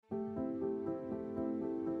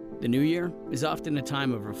The new year is often a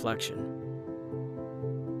time of reflection,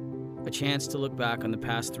 a chance to look back on the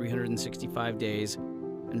past 365 days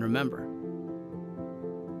and remember.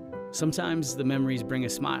 Sometimes the memories bring a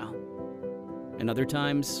smile, and other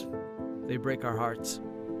times they break our hearts.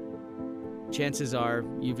 Chances are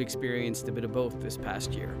you've experienced a bit of both this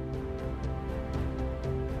past year.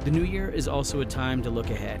 The new year is also a time to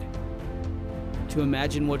look ahead, to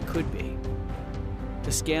imagine what could be,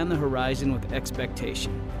 to scan the horizon with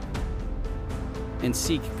expectation, and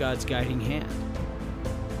seek God's guiding hand.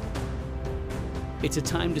 It's a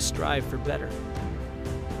time to strive for better,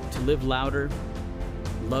 to live louder,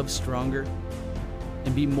 love stronger,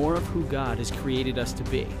 and be more of who God has created us to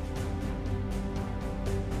be.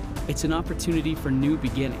 It's an opportunity for new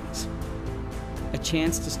beginnings, a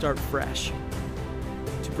chance to start fresh,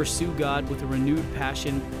 to pursue God with a renewed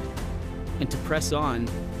passion, and to press on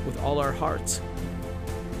with all our hearts.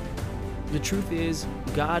 The truth is,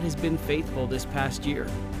 God has been faithful this past year,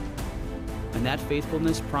 and that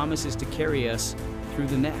faithfulness promises to carry us through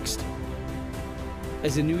the next.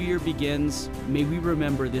 As the new year begins, may we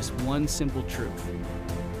remember this one simple truth.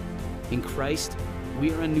 In Christ,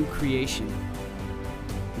 we are a new creation.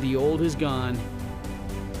 The old has gone,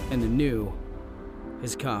 and the new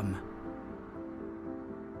has come.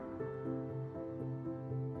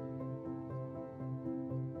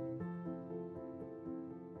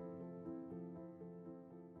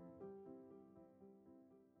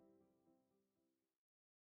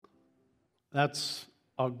 That's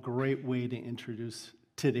a great way to introduce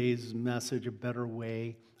today's message, a better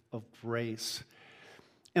way of grace.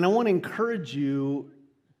 And I want to encourage you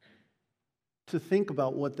to think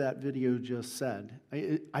about what that video just said.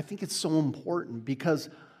 I think it's so important because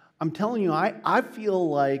I'm telling you, I feel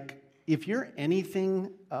like if you're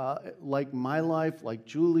anything like my life, like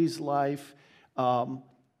Julie's life,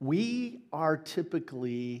 we are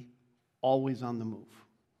typically always on the move.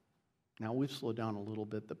 Now, we've slowed down a little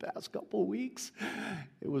bit the past couple of weeks.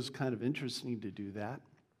 It was kind of interesting to do that.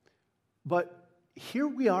 But here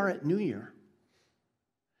we are at New Year.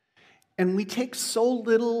 And we take so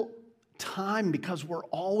little time because we're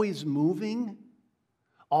always moving,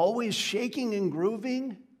 always shaking and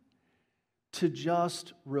grooving, to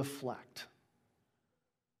just reflect.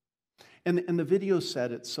 And the video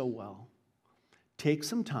said it so well. Take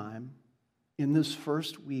some time in this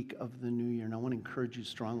first week of the new year, and I want to encourage you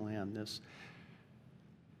strongly on this,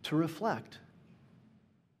 to reflect.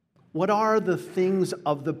 What are the things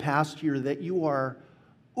of the past year that you are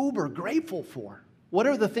uber grateful for? What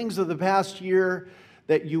are the things of the past year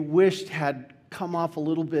that you wished had come off a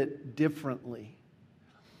little bit differently?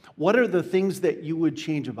 What are the things that you would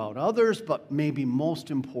change about others, but maybe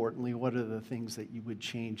most importantly, what are the things that you would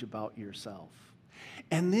change about yourself?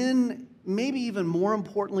 And then, maybe even more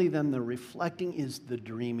importantly than the reflecting is the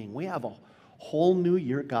dreaming. We have a whole new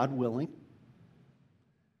year, God willing,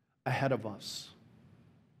 ahead of us.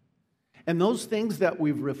 And those things that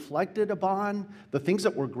we've reflected upon, the things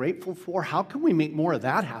that we're grateful for, how can we make more of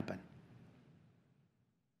that happen?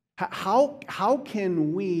 How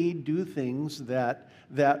can we do things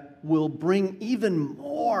that will bring even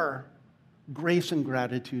more grace and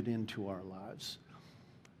gratitude into our lives?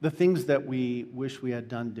 The things that we wish we had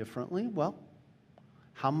done differently, well,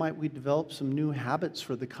 how might we develop some new habits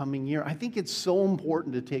for the coming year? I think it's so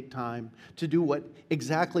important to take time to do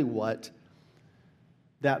exactly what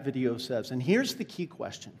that video says. And here's the key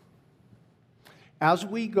question. As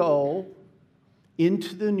we go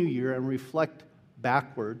into the new year and reflect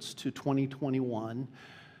backwards to 2021,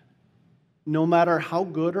 no matter how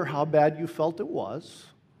good or how bad you felt it was,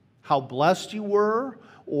 how blessed you were,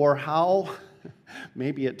 or how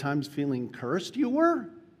maybe at times feeling cursed you were,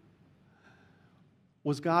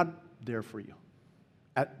 was God there for you?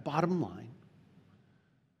 At bottom line,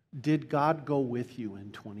 did God go with you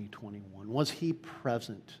in 2021? Was He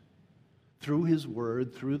present through His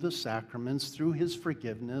Word, through the sacraments, through His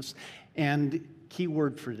forgiveness, and, key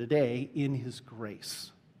word for today, in His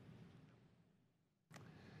grace?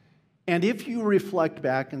 And if you reflect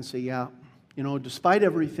back and say, yeah, despite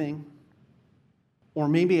everything, or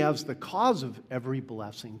maybe as the cause of every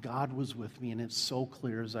blessing, God was with me, and it's so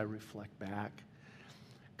clear as I reflect back.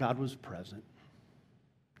 God was present.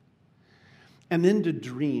 And then to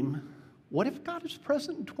dream, what if God is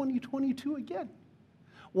present in 2022 again?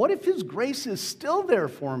 What if His grace is still there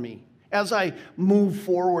for me as I move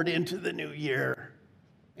forward into the new year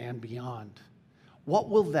and beyond? What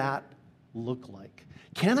will that look like?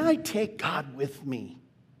 Can I take God with me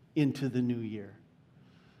into the new year?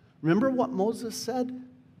 Remember what Moses said?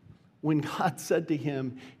 When God said to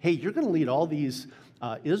him, hey, you're going to lead all these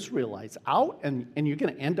Israelites out and you're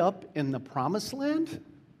going to end up in the promised land?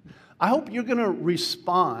 I hope you're going to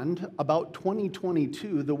respond about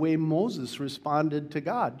 2022 the way Moses responded to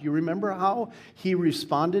God. Do you remember how he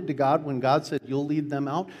responded to God when God said, "You'll lead them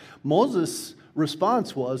out"? Moses'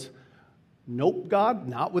 response was, "Nope, God,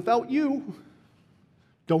 not without you.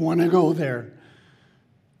 Don't want to go there.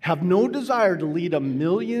 Have no desire to lead 1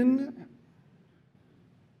 million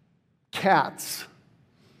cats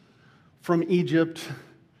from Egypt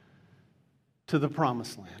to the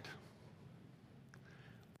promised land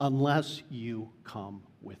unless you come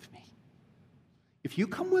with me. If you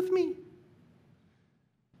come with me,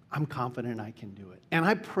 I'm confident I can do it." And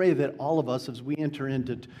I pray that all of us, as we enter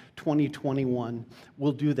into 2021,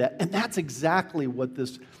 will do that. And that's exactly what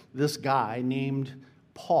this guy named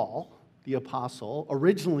Paul, the apostle,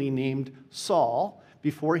 originally named Saul,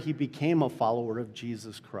 before he became a follower of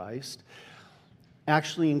Jesus Christ,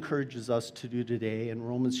 actually encourages us to do today in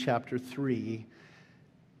Romans chapter 3,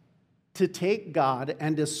 to take God,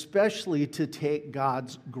 and especially to take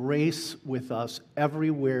God's grace with us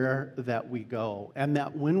everywhere that we go. And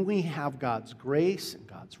that when we have God's grace and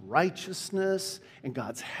God's righteousness and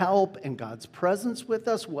God's help and God's presence with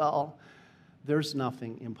us, well, there's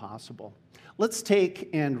nothing impossible. Let's take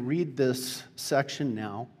and read this section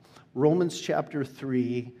now, Romans chapter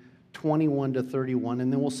 3, 21 to 31,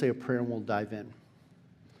 and then we'll say a prayer and we'll dive in.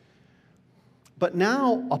 "But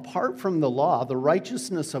now, apart from the law, the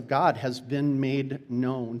righteousness of God has been made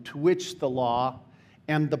known, to which the law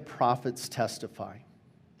and the prophets testify.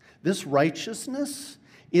 This righteousness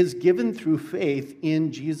is given through faith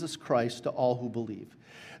in Jesus Christ to all who believe.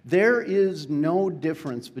 There is no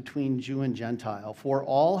difference between Jew and Gentile, for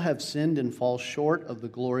all have sinned and fall short of the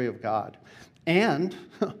glory of God." And,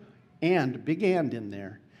 big and in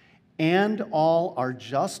there, "and all are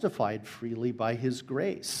justified freely by his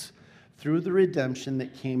grace, through the redemption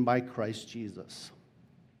that came by Christ Jesus.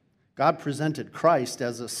 God presented Christ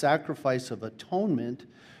as a sacrifice of atonement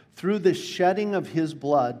through the shedding of his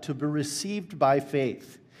blood to be received by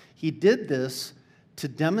faith. He did this to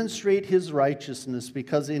demonstrate his righteousness,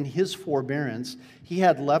 because in his forbearance he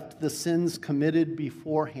had left the sins committed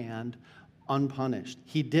beforehand unpunished.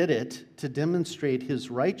 He did it to demonstrate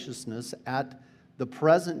his righteousness at the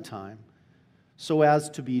present time, so as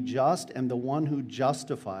to be just and the one who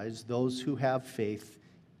justifies those who have faith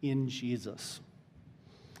in Jesus.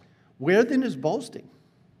 Where then is boasting?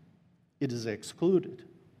 It is excluded.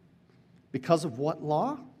 Because of what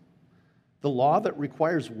law? The law that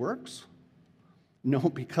requires works? No,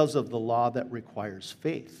 because of the law that requires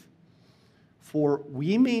faith. For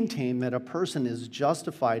we maintain that a person is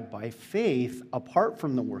justified by faith apart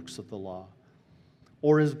from the works of the law.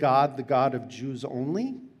 Or is God the God of Jews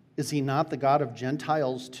only? Is he not the God of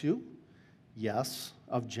Gentiles too? Yes,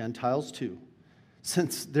 of Gentiles too,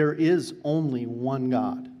 since there is only one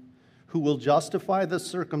God, who will justify the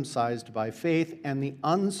circumcised by faith and the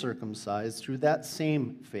uncircumcised through that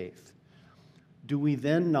same faith. Do we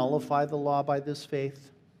then nullify the law by this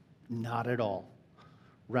faith? Not at all.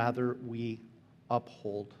 Rather, we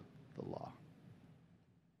uphold the law.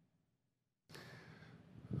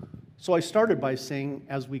 So I started by saying,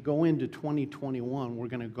 as we go into 2021, we're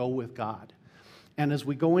going to go with God. And as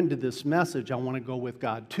we go into this message, I want to go with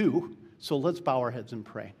God too. So let's bow our heads and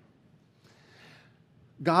pray.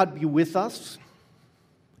 God, be with us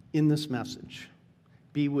in this message.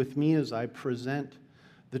 Be with me as I present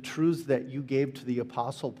the truths that you gave to the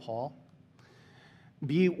Apostle Paul.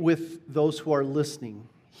 Be with those who are listening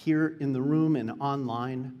here in the room and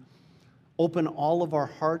online. Open all of our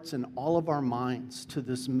hearts and all of our minds to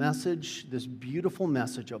this message, this beautiful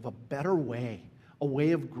message of a better way, a way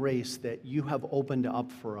of grace that you have opened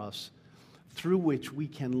up for us, through which we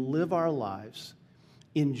can live our lives,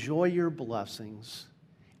 enjoy your blessings,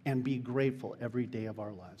 and be grateful every day of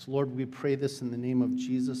our lives. Lord, we pray this in the name of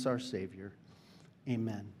Jesus, our Savior.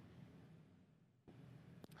 Amen.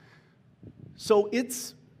 So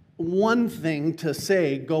it's one thing to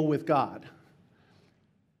say, go with God.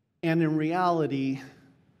 And in reality,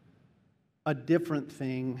 a different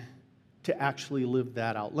thing to actually live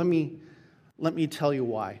that out. Let me tell you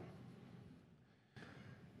why.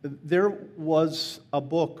 There was a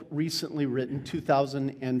book recently written,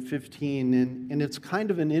 2015, and it's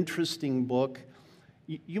kind of an interesting book.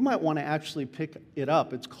 You might want to actually pick it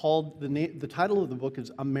up. It's called, the title of the book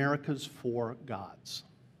is America's Four Gods.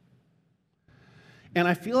 And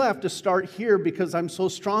I feel I have to start here because I'm so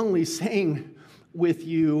strongly saying with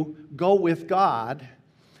you, go with God.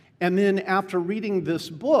 And then after reading this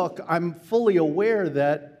book, I'm fully aware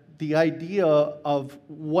that the idea of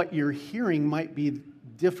what you're hearing might be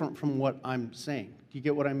different from what I'm saying. Do you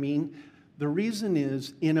get what I mean? The reason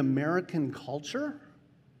is, in American culture,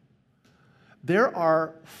 there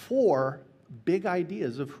are 4 big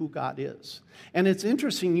ideas of who God is. And it's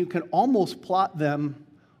interesting, you can almost plot them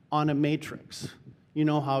on a matrix. You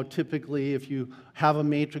know how typically if you have a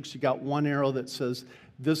matrix, you got one arrow that says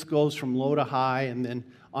this goes from low to high, and then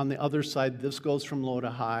on the other side, this goes from low to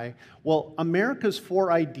high. Well, America's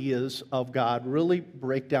 4 ideas of God really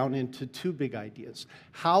break down into 2 big ideas.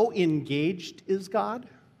 How engaged is God?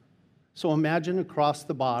 So imagine across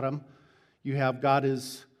the bottom, you have God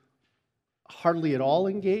is hardly at all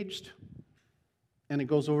engaged, and it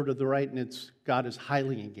goes over to the right, and it's God is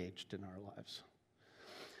highly engaged in our lives.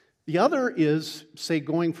 The other is, say,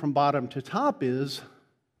 going from bottom to top is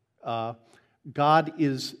God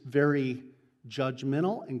is very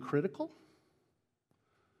judgmental and critical,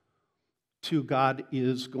 to God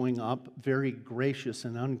is going up very gracious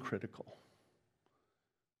and uncritical,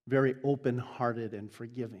 very open-hearted and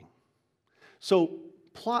forgiving. So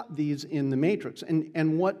plot these in the matrix.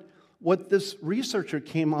 And what this researcher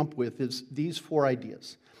came up with is these 4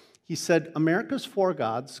 ideas. He said America's 4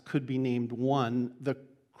 gods could be named 1, the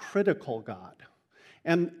critical God.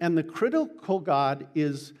 And the critical God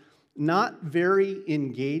is not very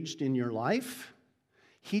engaged in your life.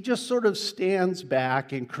 He just sort of stands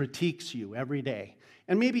back and critiques you every day.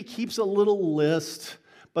 And maybe keeps a little list,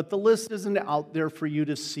 but the list isn't out there for you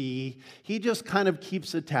to see. He just kind of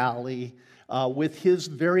keeps a tally with his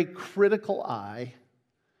very critical eye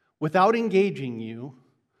without engaging you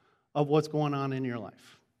of what's going on in your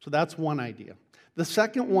life. So that's one idea. The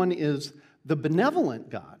second one is the benevolent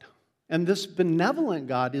God. And this benevolent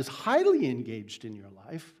God is highly engaged in your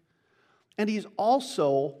life, and he's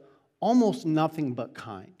also almost nothing but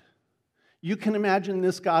kind. You can imagine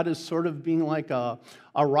this God as sort of being like a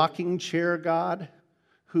rocking chair God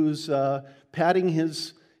who's patting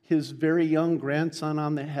his very young grandson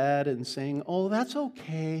on the head and saying, "Oh, that's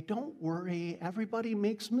okay, don't worry, everybody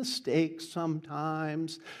makes mistakes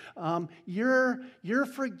sometimes. You're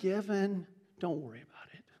forgiven, don't worry about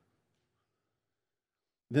it."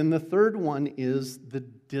 Then the third one is the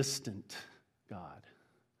distant God.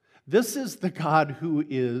 This is the God who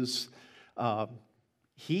is,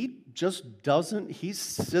 he just doesn't, he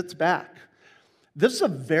sits back. This is a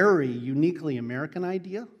very uniquely American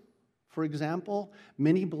idea. For example,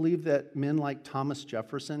 many believe that men like Thomas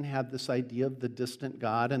Jefferson had this idea of the distant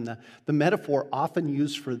God, and the metaphor often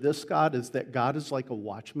used for this God is that God is like a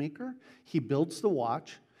watchmaker. He builds the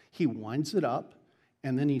watch, he winds it up,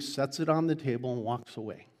 and then he sets it on the table and walks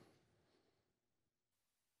away.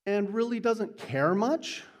 And really doesn't care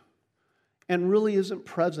much, and really isn't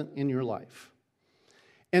present in your life.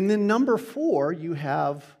 And then number 4, you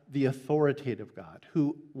have the authoritative God,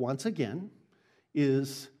 who, once again,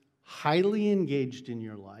 is highly engaged in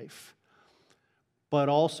your life, but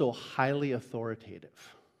also highly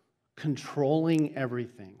authoritative, controlling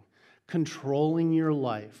everything, controlling your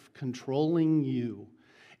life, controlling you.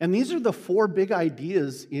 And these are the 4 big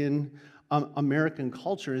ideas in American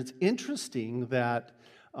culture. It's interesting that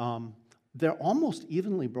they're almost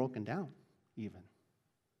evenly broken down, even.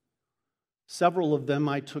 Several of them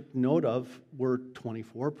I took note of were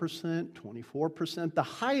 24%, 24%. The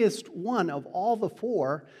highest one of all the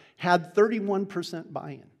 4 had 31%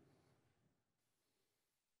 buy-in.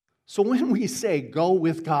 So when we say go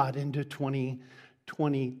with God into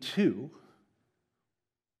 2022,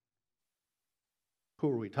 who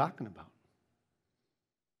are we talking about?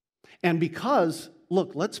 And because,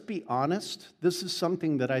 look, let's be honest, this is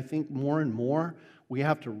something that I think more and more we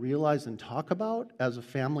have to realize and talk about as a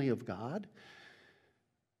family of God.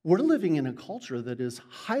 We're living in a culture that is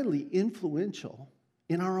highly influential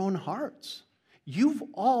in our own hearts. You've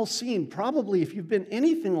all seen, probably if you've been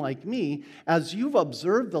anything like me, as you've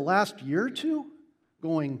observed the last year or 2,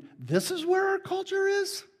 going, this is where our culture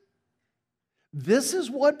is? This is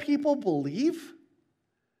what people believe?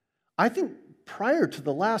 I think prior to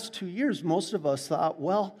the last 2 years, most of us thought,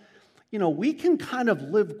 well, you know, we can kind of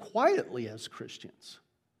live quietly as Christians.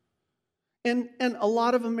 And a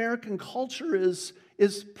lot of American culture is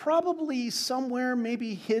probably somewhere,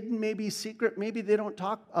 maybe hidden, maybe secret, maybe they don't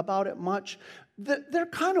talk about it much. They're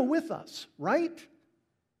kind of with us, right?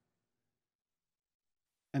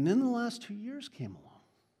 And then the last 2 years came along.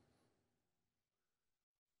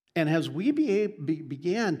 And as we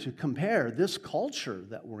began to compare this culture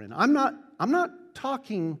that we're in, I'm not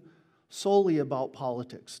talking solely about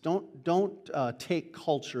politics. Don't take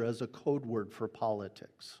culture as a code word for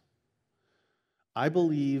politics. I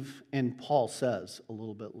believe, and Paul says a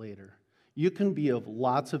little bit later, you can be of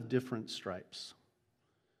lots of different stripes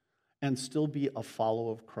and still be a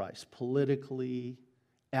follower of Christ, politically,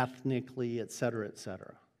 ethnically, etc.,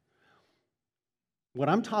 etc. What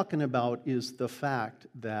I'm talking about is the fact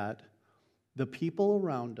that The people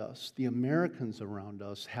around us, the Americans around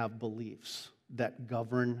us, have beliefs that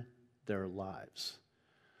govern their lives.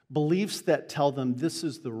 Beliefs that tell them this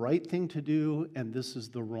is the right thing to do and this is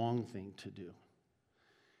the wrong thing to do.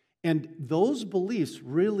 And those beliefs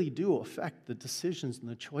really do affect the decisions and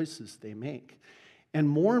the choices they make. And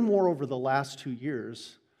more over the last 2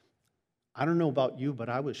 years, I don't know about you, but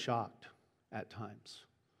I was shocked at times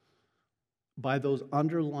by those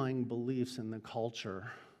underlying beliefs in the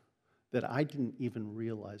culture that I didn't even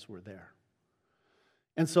realize were there.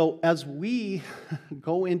 And so as we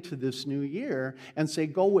go into this new year and say,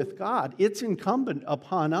 go with God, it's incumbent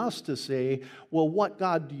upon us to say, well, what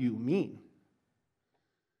God do you mean?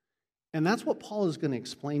 And that's what Paul is going to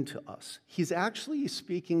explain to us. He's actually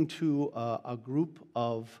speaking to a group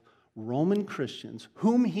of Roman Christians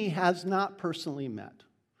whom he has not personally met.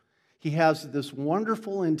 He has this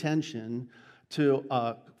wonderful intention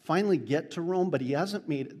to finally get to Rome, but he hasn't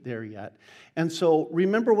made it there yet. And so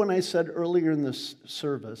remember when I said earlier in this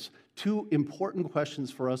service, 2 important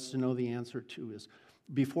questions for us to know the answer to is,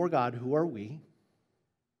 before God, who are we?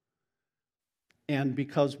 And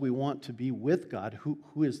because we want to be with God,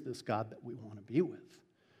 who is this God that we want to be with?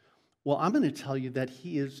 Well, I'm going to tell you that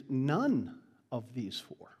he is none of these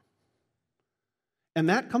 4. And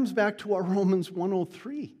that comes back to our Romans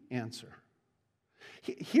 1:03 answer.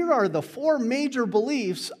 Here are the 4 major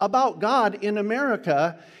beliefs about God in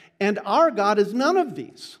America, and our God is none of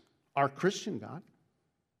these, our Christian God.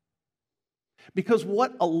 Because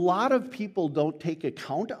what a lot of people don't take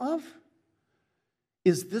account of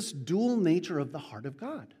is this dual nature of the heart of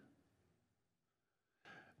God.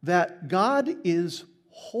 That God is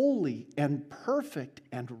holy and perfect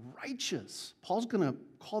and righteous. Paul's going to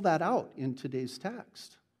call that out in today's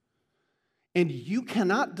text. And you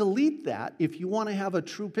cannot delete that if you want to have a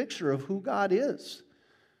true picture of who God is.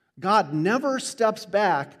 God never steps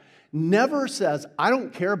back, never says, I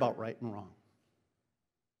don't care about right and wrong.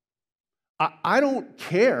 I don't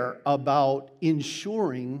care about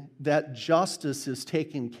ensuring that justice is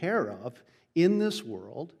taken care of in this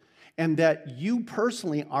world and that you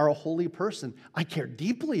personally are a holy person. I care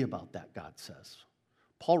deeply about that, God says.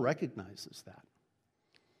 Paul recognizes that.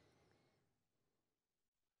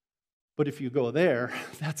 But if you go there,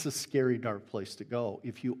 that's a scary, dark place to go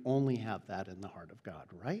if you only have that in the heart of God,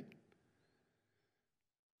 right?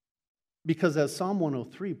 Because as Psalm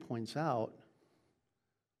 103 points out,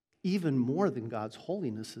 even more than God's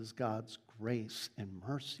holiness is God's grace and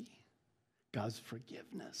mercy, God's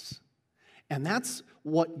forgiveness. And that's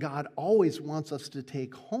what God always wants us to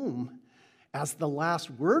take home as the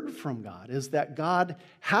last word from God, is that God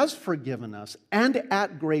has forgiven us and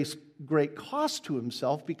at great cost to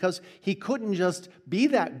himself, because he couldn't just be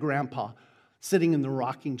that grandpa sitting in the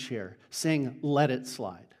rocking chair saying, let it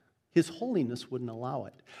slide. His holiness wouldn't allow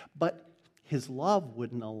it. But his love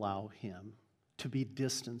wouldn't allow him to be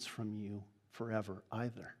distanced from you forever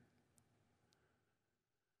either.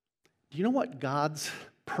 Do you know what God's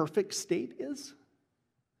perfect state is?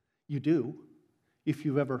 You do, if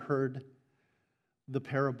you've ever heard the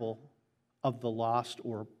parable of the lost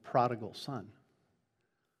or prodigal son.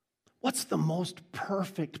 What's the most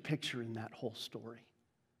perfect picture in that whole story?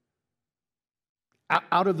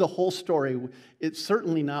 Out of the whole story, it's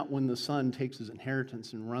certainly not when the son takes his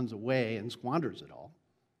inheritance and runs away and squanders it all.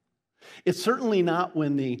 It's certainly not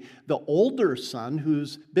when the older son,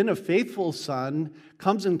 who's been a faithful son,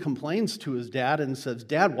 comes and complains to his dad and says,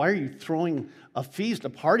 Dad, why are you throwing a feast, a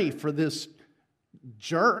party for this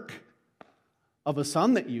jerk of a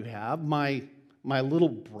son that you have, my little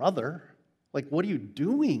brother? Like, what are you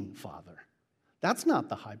doing, Father? That's not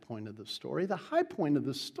the high point of the story. The high point of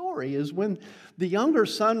the story is when the younger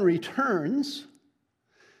son returns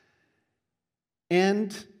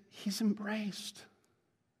and he's embraced.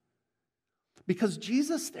 Because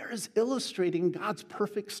Jesus there is illustrating God's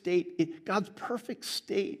perfect state. God's perfect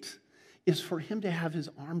state is for him to have his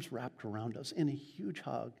arms wrapped around us in a huge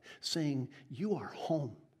hug, saying, you are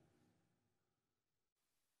home.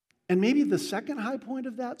 And maybe the second high point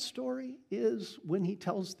of that story is when he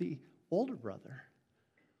tells the older brother,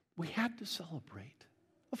 we had to celebrate.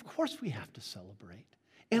 Of course we have to celebrate.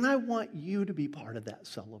 And I want you to be part of that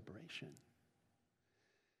celebration.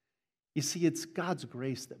 You see, it's God's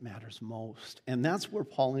grace that matters most, and that's where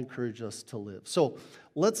Paul encouraged us to live. So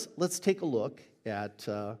let's take a look at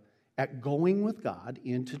going with God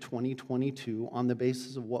into 2022 on the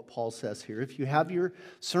basis of what Paul says here. If you have your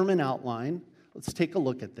sermon outline, let's take a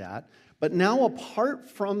look at that. But now, apart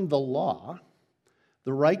from the law,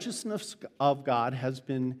 the righteousness of God has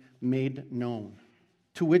been made known,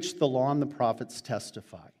 to which the law and the prophets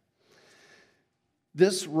testify.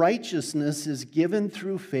 This righteousness is given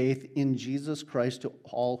through faith in Jesus Christ to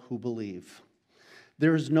all who believe.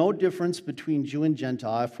 There is no difference between Jew and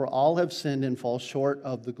Gentile, for all have sinned and fall short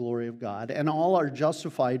of the glory of God, and all are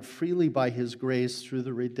justified freely by his grace through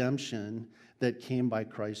the redemption that came by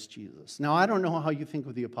Christ Jesus. Now, I don't know how you think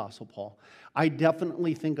of the Apostle Paul. I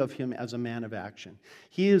definitely think of him as a man of action.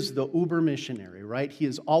 He is the uber missionary, right? He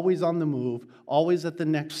is always on the move, always at the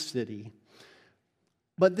next city.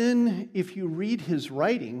 But then, if you read his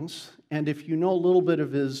writings, and if you know a little bit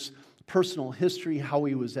of his personal history, how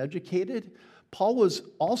he was educated, Paul was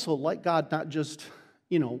also, like God, not just,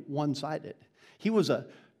 one-sided. He was a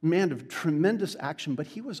man of tremendous action, but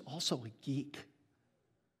he was also a geek,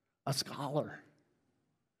 a scholar.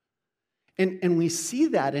 And we see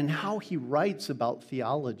that in how he writes about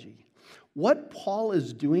theology. What Paul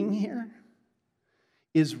is doing here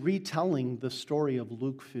is retelling the story of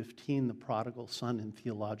Luke 15, the prodigal son, in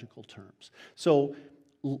theological terms. So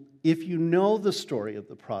if you know the story of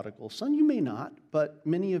the prodigal son, you may not, but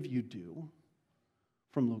many of you do,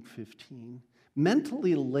 from Luke 15,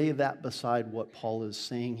 mentally lay that beside what Paul is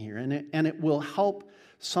saying here, and it will help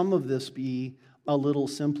some of this be a little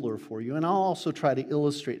simpler for you. And I'll also try to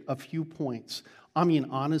illustrate a few points. I mean,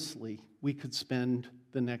 honestly, we could spend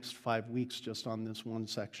the next 5 weeks just on this one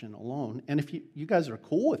section alone. And if you guys are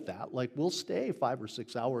cool with that, like, we'll stay 5 or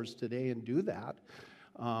 6 hours today and do that.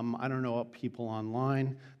 I don't know what people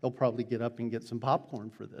online, they'll probably get up and get some popcorn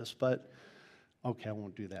for this, but okay, I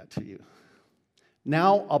won't do that to you.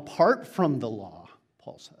 Now, apart from the law,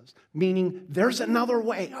 Paul says, meaning there's another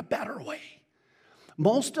way, a better way.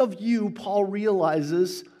 Most of you, Paul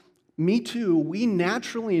realizes, me too, we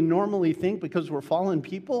naturally and normally think, because we're fallen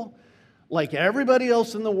people, like everybody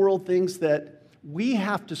else in the world thinks, that we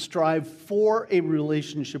have to strive for a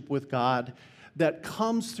relationship with God that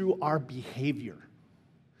comes through our behavior.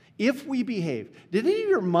 If we behave. Did any of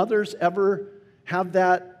your mothers ever have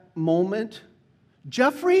that moment?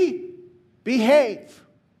 Jeffrey, behave.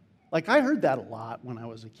 Like, I heard that a lot when I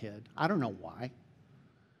was a kid. I don't know why.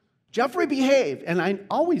 Jeffrey, behave. And I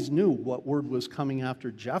always knew what word was coming after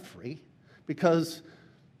Jeffrey, because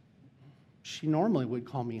she normally would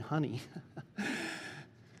call me honey.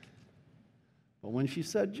 But when she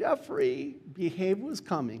said Jeffrey, behave was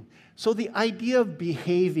coming. So the idea of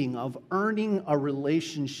behaving, of earning a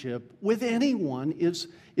relationship with anyone is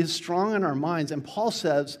strong in our minds. And Paul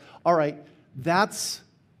says, all right, that's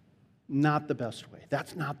not the best way.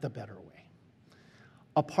 That's not the better way.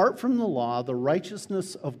 Apart from the law, the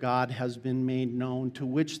righteousness of God has been made known, to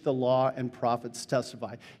which the law and prophets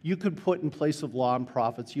testify. You could put, in place of law and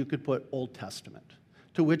prophets, you could put Old Testament,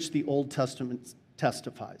 to which the Old Testament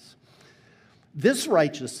testifies. This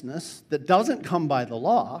righteousness that doesn't come by the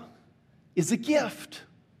law is a gift.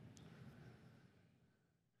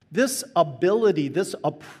 This ability, this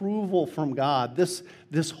approval from God, this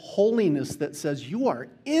holiness that says you are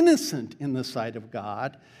innocent in the sight of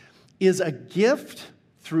God, is a gift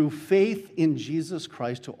through faith in Jesus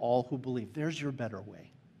Christ to all who believe. There's your better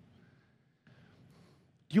way.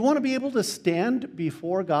 Do you want to be able to stand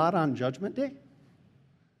before God on Judgment Day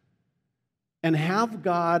and have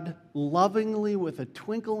God lovingly, with a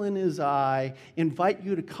twinkle in his eye, invite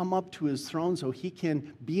you to come up to his throne so he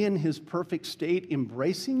can be in his perfect state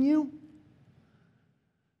embracing you?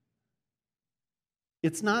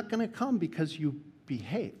 It's not going to come because you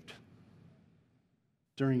behaved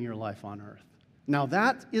during your life on earth. Now,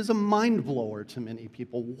 that is a mind blower to many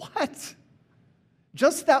people. What?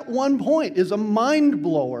 Just that one point is a mind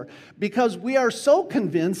blower, because we are so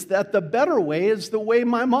convinced that the better way is the way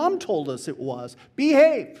my mom told us it was.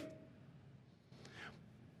 Behave.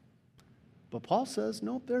 But Paul says,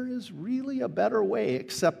 no, there is really a better way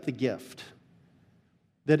except the gift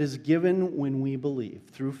that is given when we believe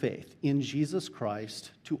through faith in Jesus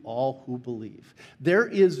Christ to all who believe. There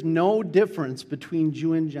is no difference between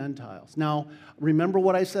Jew and Gentiles. Now, remember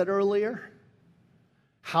what I said earlier?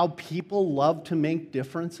 How people love to make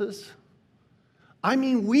differences? I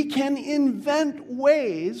mean, we can invent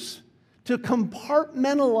ways to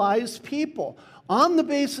compartmentalize people on the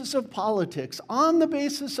basis of politics, on the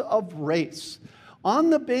basis of race,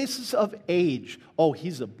 on the basis of age. Oh,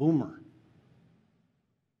 he's a boomer.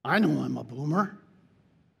 I know I'm a boomer.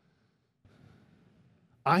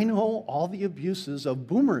 I know all the abuses of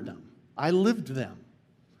boomerdom. I lived them.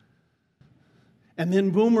 And then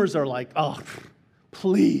boomers are like, oh,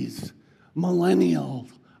 please, millennial,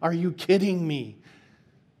 are you kidding me?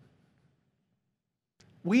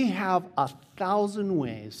 We have 1,000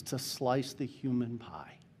 ways to slice the human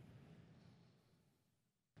pie.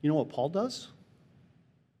 You know what Paul does?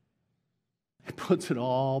 He puts it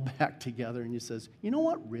all back together and he says, you know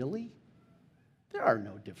what, really? There are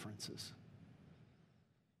no differences.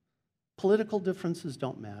 Political differences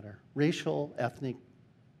don't matter. Racial, ethnic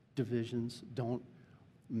divisions don't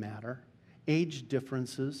matter. Age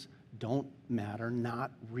differences don't matter,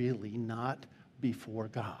 not really, not before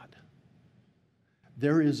God.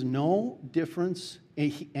 There is no difference,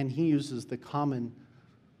 and he uses the common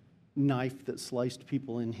knife that sliced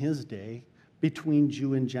people in his day, between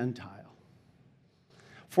Jew and Gentile.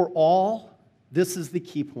 For all, this is the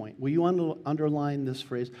key point. Will you underline this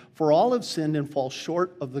phrase? For all have sinned and fall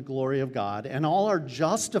short of the glory of God, and all are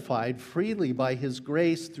justified freely by his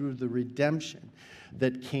grace through the redemption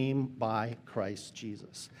that came by Christ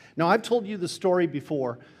Jesus. Now, I've told you the story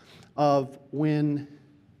before of when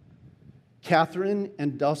Catherine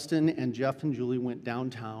and Dustin and Jeff and Julie went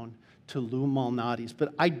downtown to Lou Malnati's,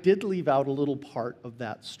 but I did leave out a little part of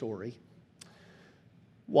that story.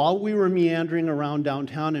 While we were meandering around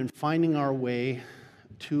downtown and finding our way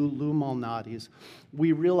to Lou Malnati's,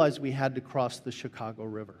 we realized we had to cross the Chicago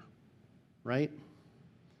River, right?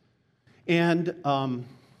 And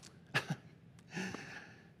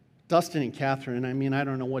Dustin and Catherine, I mean, I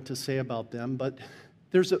don't know what to say about them, but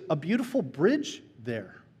there's a beautiful bridge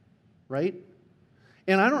there, right?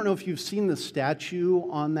 And I don't know if you've seen the statue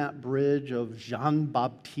on that bridge of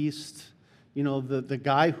Jean-Baptiste, you know, the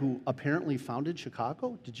guy who apparently founded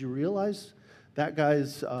Chicago. Did you realize that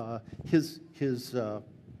guy's, his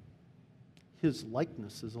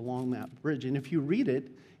likeness is along that bridge? And if you read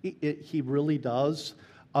it, he really does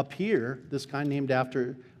appear, this guy named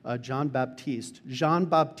after Jean-Baptiste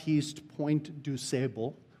Point du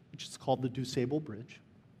Sable, which is called the Du Sable Bridge,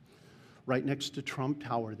 right next to Trump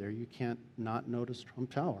Tower there. You can't not notice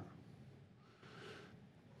Trump Tower.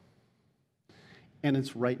 And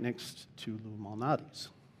it's right next to Lou Malnati's.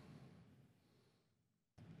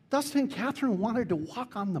 Dustin and Catherine wanted to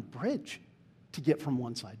walk on the bridge to get from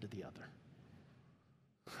one side to the other.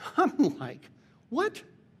 I'm like, what?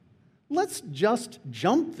 Let's just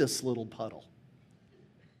jump this little puddle.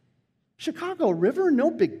 Chicago River,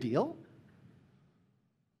 no big deal.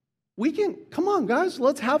 We can, come on guys,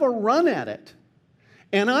 let's have a run at it.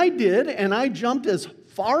 And I did, and I jumped as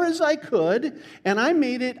far as I could, and I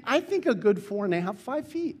made it, I think, a good 4.5, 5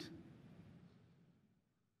 feet.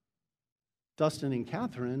 Dustin and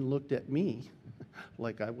Catherine looked at me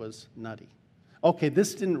like I was nutty. Okay,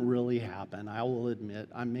 this didn't really happen, I will admit.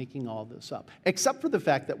 I'm making all this up. Except for the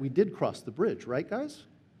fact that we did cross the bridge, right, guys?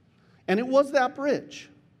 And it was that bridge.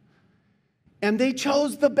 And they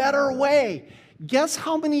chose the better way. Guess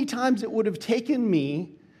how many times it would have taken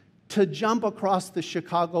me to jump across the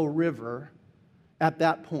Chicago River at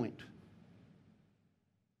that point?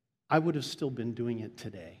 I would have still been doing it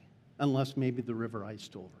today, unless maybe the river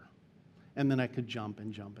iced over. And then I could jump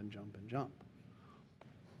and jump and jump and jump.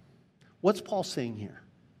 What's Paul saying here?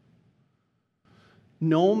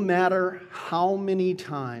 No matter how many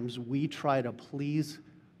times we try to please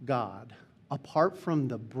God, apart from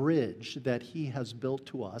the bridge that he has built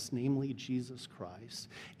to us, namely Jesus Christ,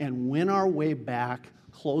 and win our way back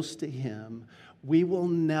close to him, we will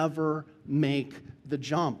never make the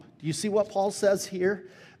jump. Do you see what Paul says here?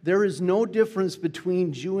 There is no difference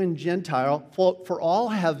between Jew and Gentile, for all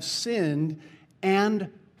have sinned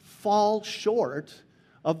and fall short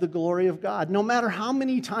of the glory of God. No matter how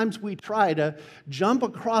many times we try to jump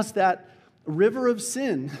across that river of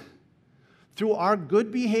sin through our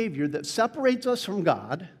good behavior that separates us from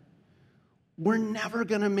God, we're never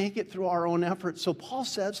going to make it through our own efforts. So Paul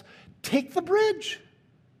says, take the bridge.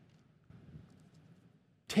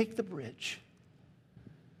 Take the bridge.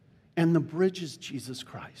 And the bridge is Jesus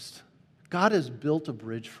Christ. God has built a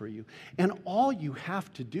bridge for you. And all you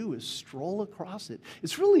have to do is stroll across it.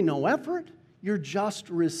 It's really no effort. You're just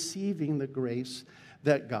receiving the grace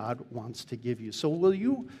that God wants to give you. So will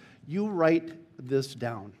you write this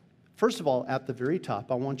down? First of all, at the very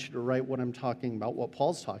top, I want you to write what I'm talking about, what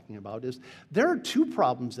Paul's talking about is there are two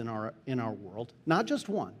problems in our world, not just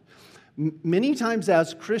one. Many times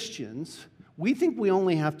as Christians, we think we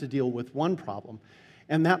only have to deal with one problem,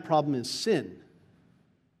 and that problem is sin.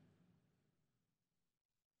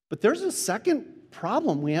 But there's a second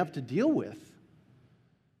problem we have to deal with.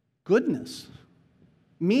 Goodness,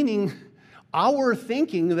 meaning our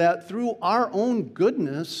thinking that through our own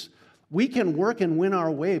goodness, we can work and win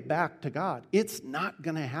our way back to God. It's not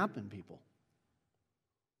going to happen, people.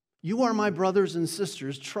 You are my brothers and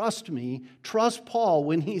sisters. Trust me. Trust Paul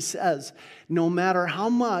when he says, no matter how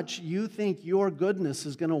much you think your goodness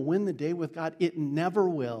is going to win the day with God, it never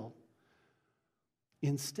will.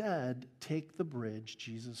 Instead, take the bridge,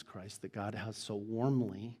 Jesus Christ, that God has so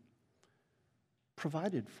warmly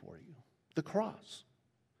provided for you, the cross.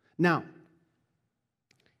 Now,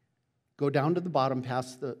 Go down to the bottom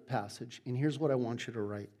past the passage, and here's what I want you to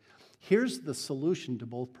write. Here's the solution to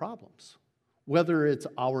both problems. Whether it's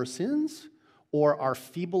our sins or our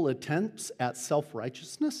feeble attempts at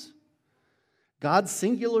self-righteousness, God's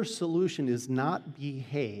singular solution is not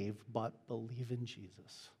behave, but believe in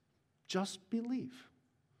Jesus. Just believe.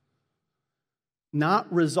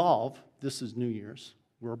 Not resolve. This is New Year's.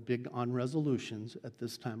 We're big on resolutions at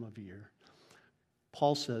this time of year.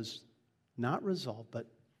 Paul says, not resolve, but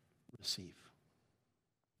receive.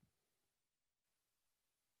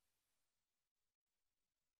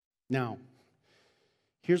 Now,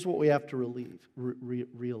 here's what we have to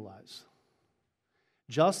realize.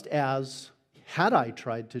 Just as, had I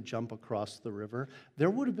tried to jump across the river, there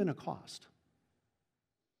would have been a cost.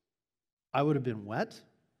 I would have been wet,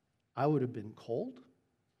 I would have been cold,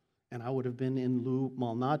 and I would have been in Lou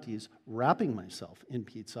Malnati's wrapping myself in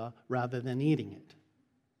pizza rather than eating it.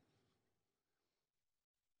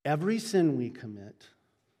 Every sin we commit,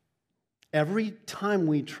 every time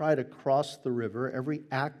we try to cross the river, every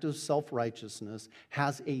act of self-righteousness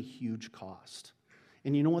has a huge cost.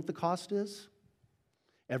 And you know what the cost is?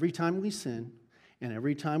 Every time we sin, and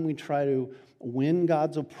every time we try to win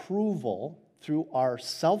God's approval through our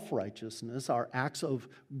self-righteousness, our acts of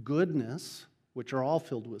goodness, which are all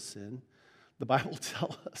filled with sin, the Bible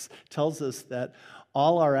tells us that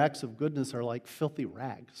all our acts of goodness are like filthy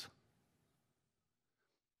rags.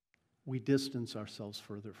 We distance ourselves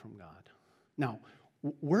further from God. Now,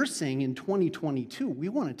 we're saying in 2022, we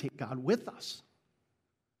want to take God with us.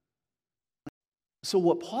 So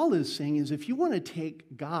what Paul is saying is if you want to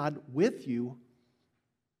take God with you,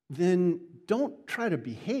 then don't try to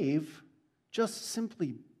behave, just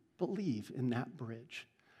simply believe in that bridge.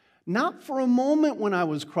 Not for a moment when I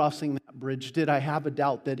was crossing that bridge did I have a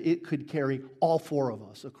doubt that it could carry all four of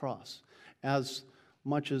us across. As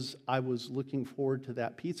much as I was looking forward to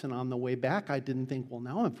that pizza, and on the way back, I didn't think, well,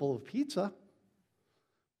 now I'm full of pizza.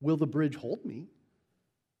 Will the bridge hold me?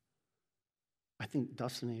 I think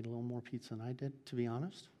Dustin ate a little more pizza than I did, to be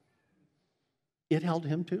honest. It held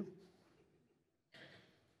him too.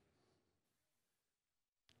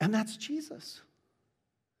 And that's Jesus.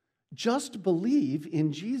 Just believe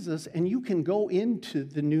in Jesus and you can go into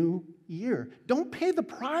the new year. Don't pay the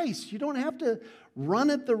price. You don't have to run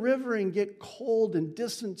at the river and get cold and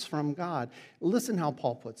distance from God. Listen how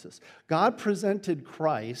Paul puts this. God presented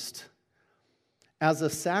Christ as a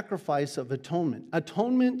sacrifice of atonement.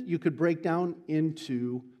 Atonement you could break down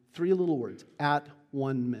into three little words.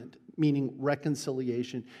 At-one-ment, meaning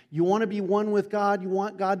reconciliation. You want to be one with God? You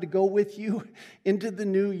want God to go with you into the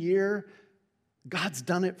new year? God's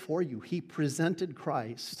done it for you. He presented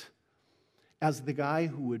Christ as the guy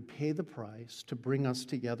who would pay the price to bring us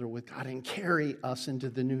together with God and carry us into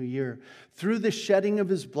the new year. Through the shedding of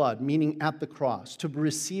his blood, meaning at the cross, to be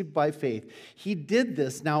received by faith. He did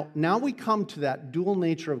this. Now we come to that dual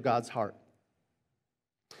nature of God's heart.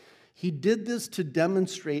 He did this to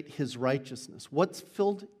demonstrate his righteousness. What's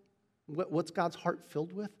God's heart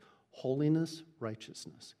filled with? Holiness,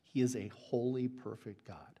 righteousness. He is a holy, perfect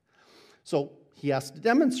God. So he has to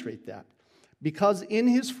demonstrate that. Because in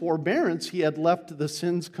his forbearance, he had left the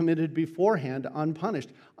sins committed beforehand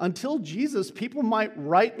unpunished. Until Jesus, people might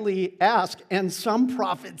rightly ask, and some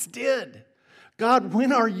prophets did, God,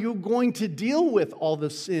 when are you going to deal with all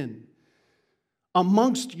the sin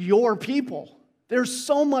amongst your people? There's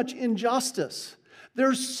so much injustice.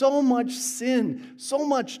 There's so much sin, so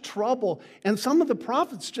much trouble. And some of the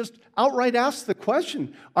prophets just outright asked the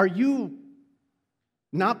question, are you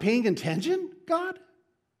not paying attention, God?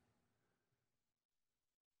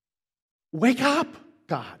 Wake up,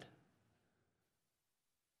 God.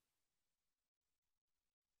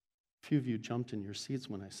 A few of you jumped in your seats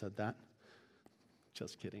when I said that.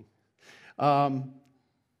 Just kidding.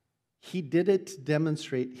 He did it to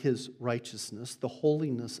demonstrate his righteousness, the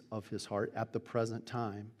holiness of his heart at the present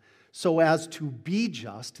time, so as to be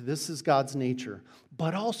just. This is God's nature.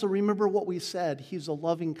 But also remember what we said. He's a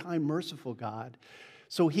loving, kind, merciful God.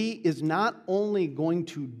 So he is not only going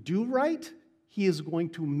to do right, he is going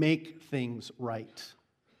to make things right.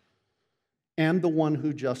 And the one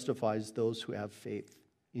who justifies those who have faith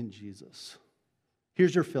in Jesus.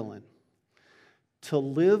 Here's your fill-in. To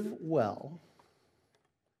live well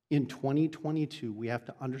in 2022, we have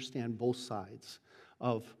to understand both sides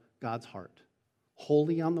of God's heart.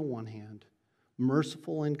 Holy on the one hand,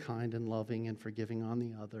 merciful and kind and loving and forgiving on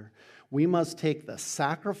the other. We must take the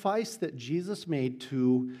sacrifice that Jesus made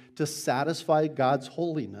to satisfy God's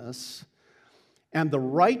holiness and the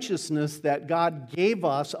righteousness that God gave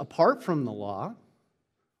us apart from the law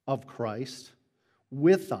of Christ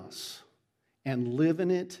with us and live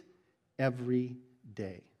in it every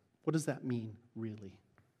day. What does that mean, really?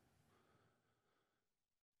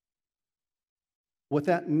 What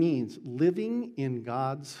that means, living in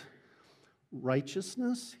God's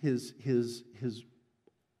righteousness, his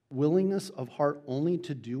willingness of heart only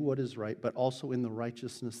to do what is right, but also in the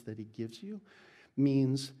righteousness that he gives you,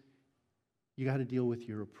 means you got to deal with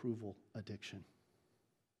your approval addiction.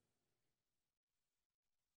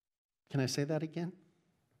 Can I say that again?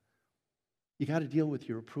 You got to deal with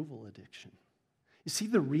your approval addiction. You see,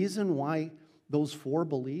 the reason why those 4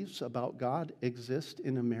 beliefs about God exist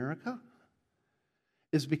in America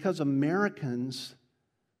is because Americans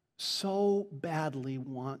so badly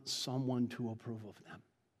want someone to approve of them.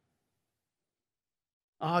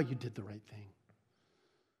 Oh, you did the right thing.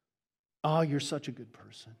 Oh, you're such a good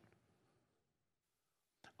person.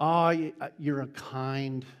 Oh, you're a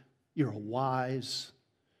kind, you're a wise,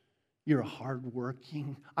 you're a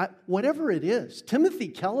hardworking. Whatever it is. Timothy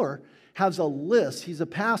Keller has a list. He's a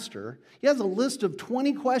pastor. He has a list of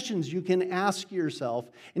 20 questions you can ask yourself.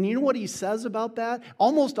 And you know what he says about that?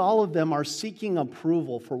 Almost all of them are seeking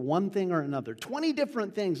approval for one thing or another. 20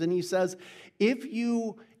 different things. And he says, if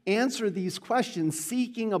you answer these questions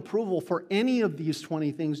seeking approval for any of these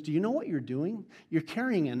 20 things, do you know what you're doing? You're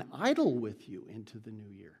carrying an idol with you into the new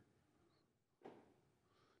year.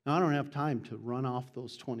 Now, I don't have time to run off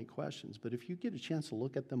those 20 questions, but if you get a chance to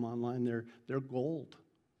look at them online, they're gold.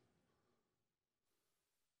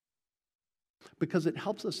 Because it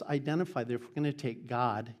helps us identify that if we're going to take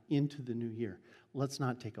God into the new year, let's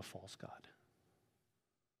not take a false God.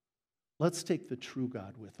 Let's take the true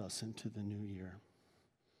God with us into the new year.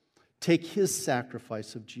 Take his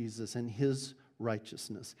sacrifice of Jesus and his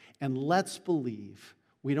righteousness, and let's believe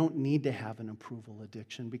we don't need to have an approval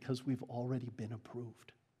addiction because we've already been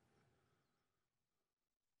approved.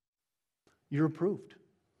 You're approved.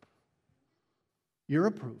 You're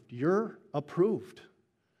approved. You're approved.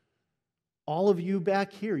 All of you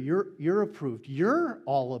back here, you're approved. You're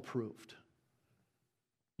all approved.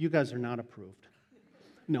 You guys are not approved.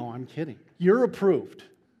 No, I'm kidding. You're approved.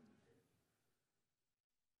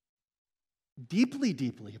 Deeply,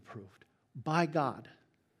 deeply approved by God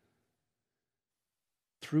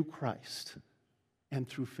through Christ and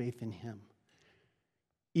through faith in him.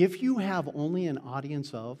 If you have only an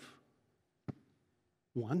audience of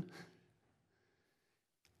 1,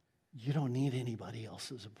 you don't need anybody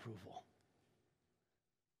else's approval.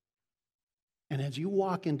 And as you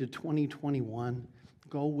walk into 2021,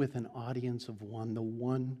 go with an audience of 1, the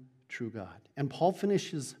one true God. And Paul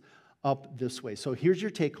finishes up this way. So here's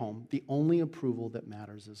your take home. The only approval that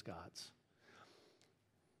matters is God's.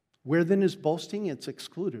 Where then is boasting? It's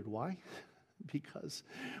excluded. Why? Because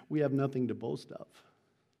we have nothing to boast of.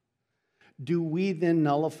 Do we then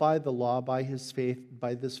nullify the law by his faith,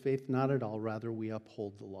 by this faith? Not at all. Rather, we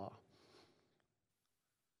uphold the law.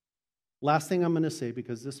 Last thing I'm going to say,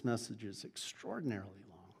 because this message is extraordinarily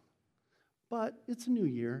long, but it's a new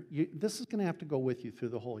year. This is going to have to go with you through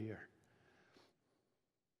the whole year.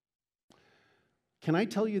 Can I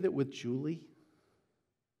tell you that with Julie,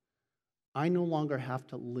 I no longer have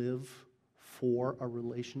to live for a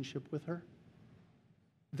relationship with her?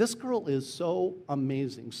 This girl is so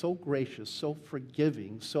amazing, so gracious, so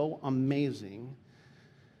forgiving, so amazing.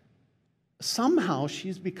 Somehow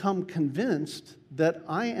she's become convinced that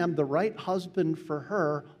I am the right husband for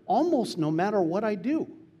her almost no matter what I do.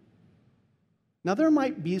 Now, there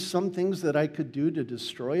might be some things that I could do to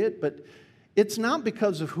destroy it, but it's not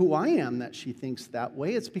because of who I am that she thinks that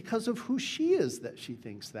way. It's because of who she is that she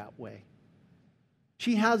thinks that way.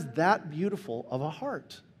 She has that beautiful of a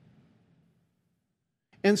heart.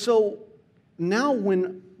 And so now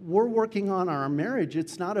when we're working on our marriage,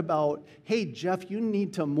 it's not about, hey, Jeff, you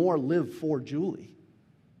need to more live for Julie.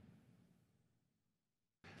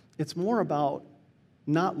 It's more about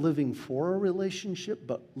not living for a relationship,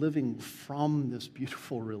 but living from this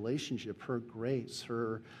beautiful relationship, her grace,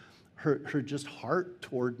 her just heart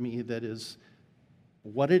toward me that is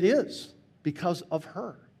what it is because of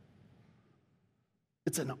her.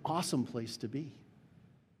 It's an awesome place to be.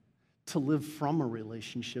 To live from a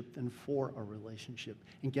relationship than for a relationship.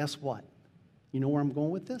 And guess what? You know where I'm going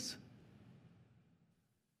with this?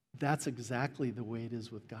 That's exactly the way it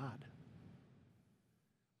is with God.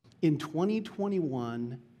 In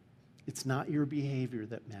 2021, it's not your behavior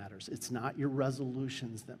that matters. It's not your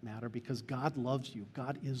resolutions that matter because God loves you.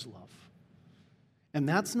 God is love. And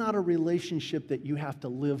that's not a relationship that you have to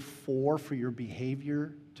live for your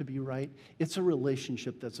behavior to be right. It's a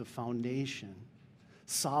relationship that's a foundation,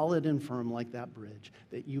 solid and firm like that bridge,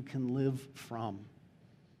 that you can live from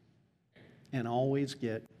and always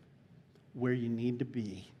get where you need to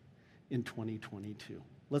be in 2022.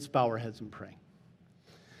 Let's bow our heads and pray.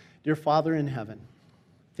 Dear Father in heaven,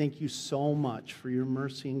 thank you so much for your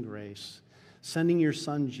mercy and grace, sending your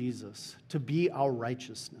Son Jesus to be our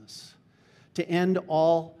righteousness, to end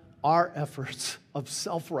all our efforts of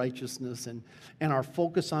self-righteousness and our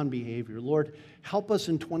focus on behavior. Lord, help us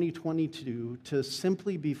in 2022 to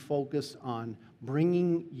simply be focused on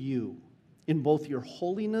bringing you in both your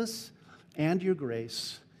holiness and your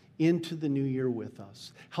grace into the new year with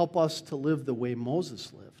us. Help us to live the way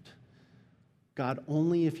Moses lived. God,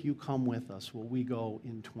 only if you come with us will we go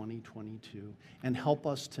in 2022, and help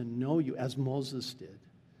us to know you as Moses did,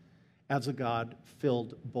 as a God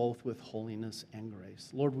filled both with holiness and grace.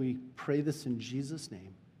 Lord, we pray this in Jesus'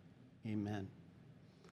 name. Amen.